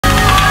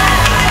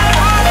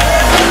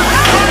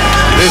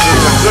This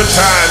is a good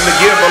time to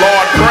give the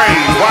Lord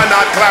praise. Why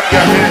not clap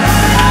your hands?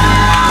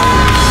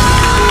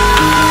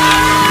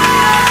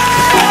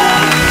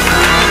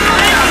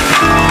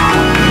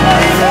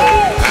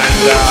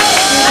 And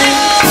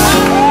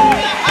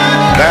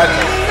that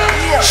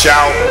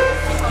shout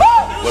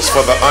was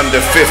for the under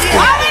 50.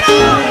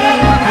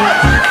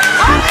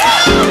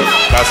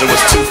 Because it was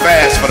too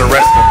fast for the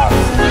rest of us.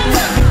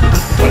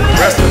 But the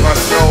rest of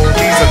us know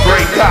he's a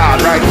great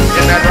God, right?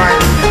 Isn't that right?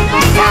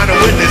 Find a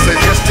witness and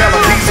just tell him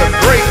he's a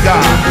great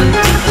God.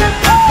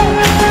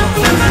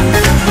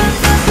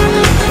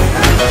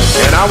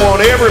 And I want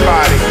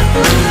everybody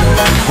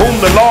whom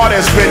the Lord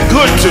has been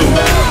good to,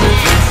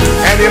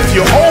 and if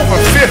you're over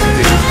 50,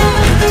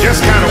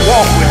 just kind of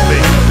walk with me.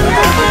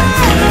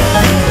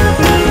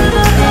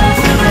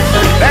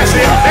 That's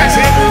it, that's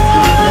it.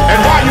 And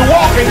while you're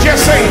walking,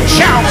 just say,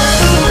 shout,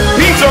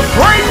 he's a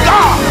great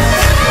God.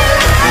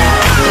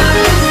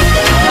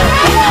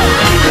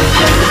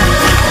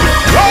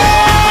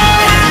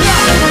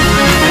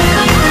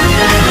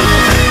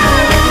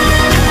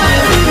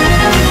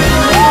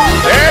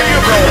 There you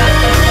go.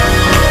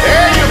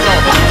 There you go.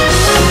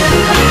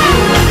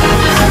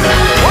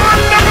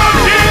 Wonderful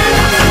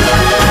Jesus.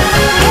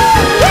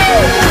 Woo.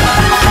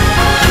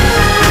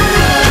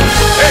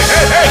 Hey,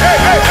 hey, hey, hey,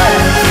 hey, hey.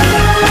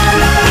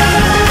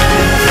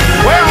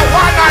 Well,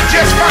 why not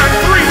just find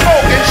 3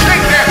 folk and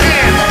shake their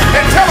hand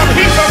and tell them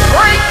he's a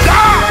great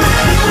God?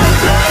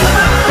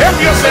 Help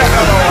yourself,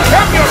 Lord.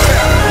 Help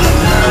yourself.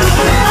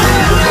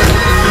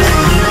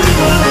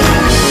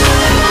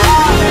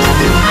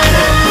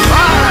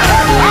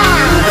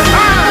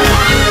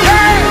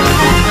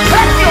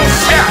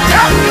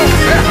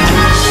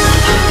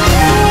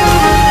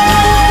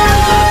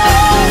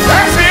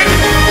 That's it.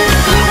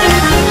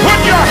 Put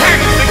your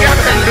hands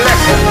together and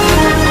bless him.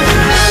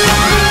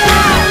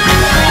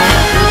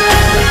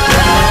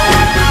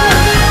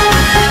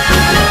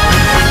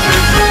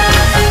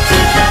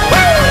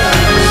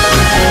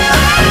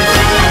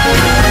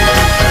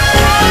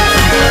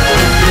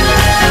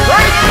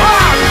 Great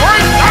God,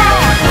 great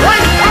God,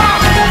 great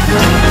God.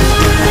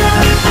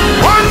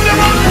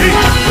 Wonderful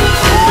Jesus.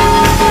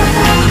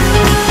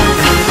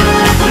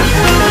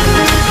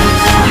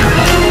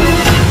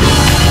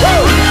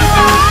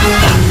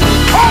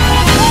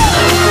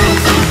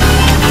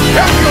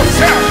 Help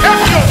yourself,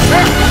 help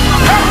yourself,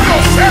 help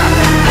yourself.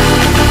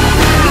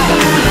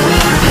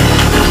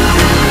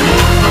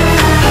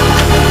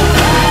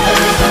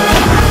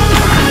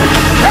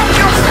 Help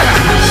yourself.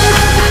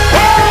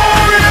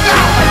 Glory to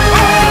God,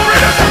 glory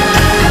to God.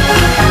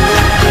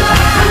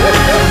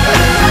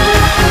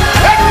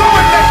 Let go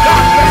and let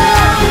God bless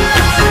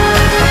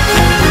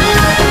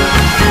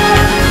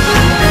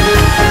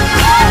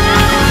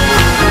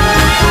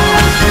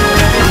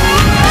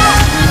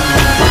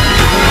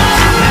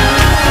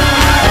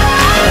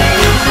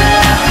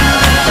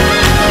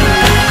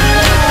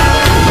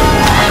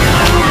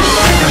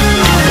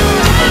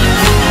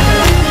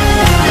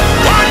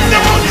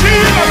Wonderful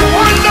Jesus,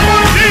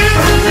 wonderful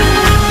Jesus.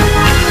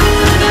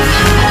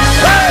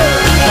 Hey,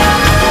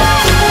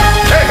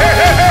 hey, hey,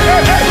 hey, hey,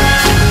 hey, hey.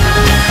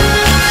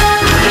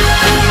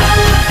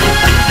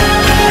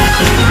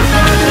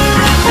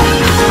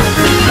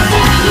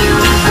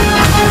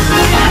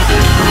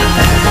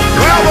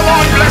 Well, the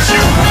Lord bless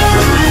you.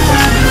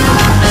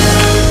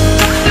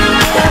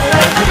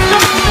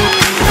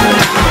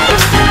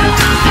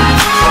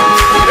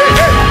 Hey,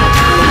 hey.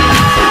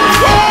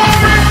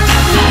 Glory.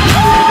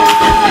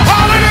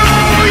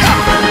 Hallelujah.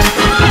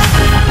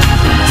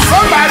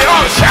 Somebody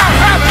ought to shout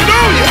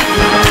hallelujah.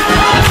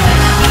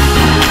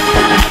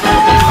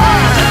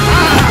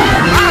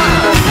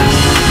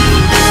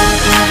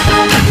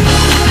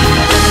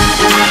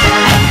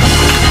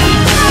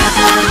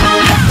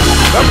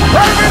 The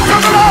presence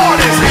of the Lord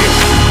is here.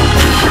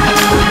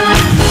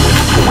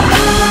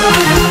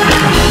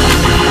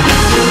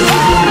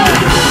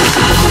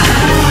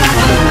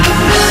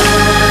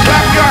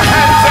 Clap your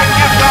hands and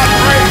give God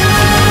praise.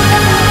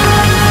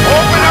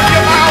 Open up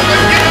your mouth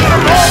and give him the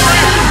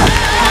glory.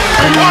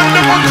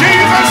 Wonderful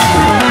Jesus.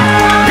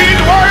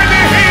 He's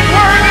worthy, he's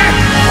worthy,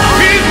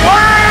 he's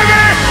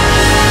worthy.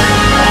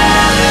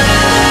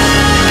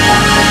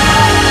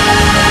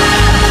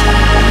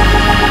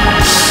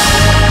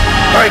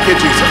 Thank you,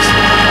 Jesus.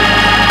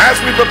 As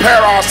we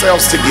prepare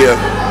ourselves to give,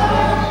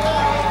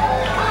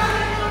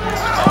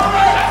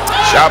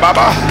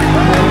 Shababa.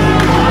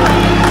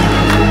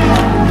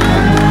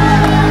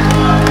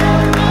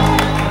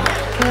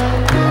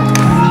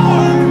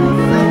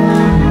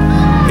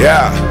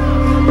 Yeah.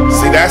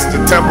 See, that's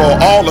the temple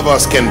all of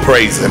us can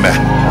praise him at.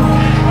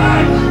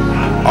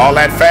 All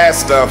that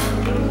fast stuff,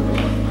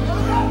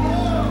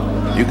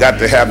 you got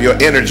to have your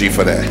energy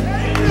for that.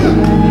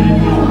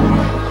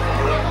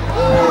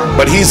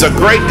 But he's a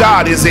great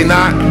God, is he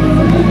not?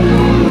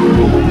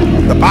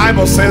 The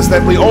Bible says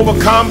that we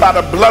overcome by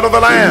the blood of the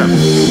Lamb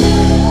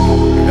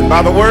and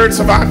by the words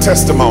of our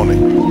testimony.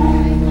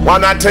 Why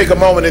not take a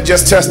moment and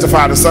just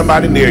testify to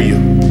somebody near you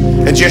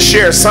and just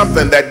share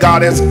something that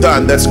God has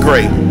done that's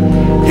great?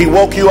 He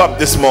woke you up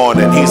this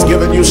morning. He's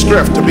given you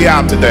strength to be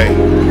out today.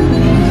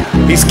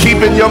 He's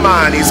keeping your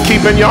mind. He's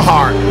keeping your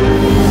heart.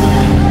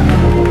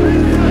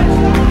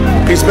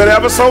 He's been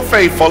ever so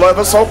faithful,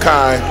 ever so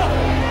kind.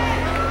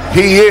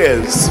 He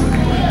is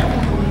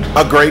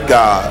a great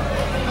God.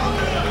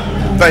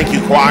 Thank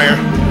you, choir,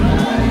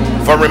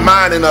 for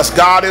reminding us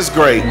God is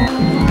great.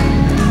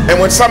 And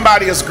when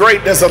somebody is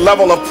great, there's a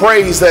level of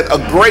praise that a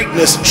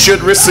greatness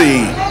should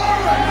receive.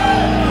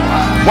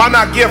 Why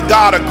not give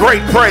God a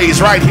great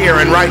praise right here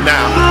and right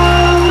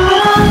now?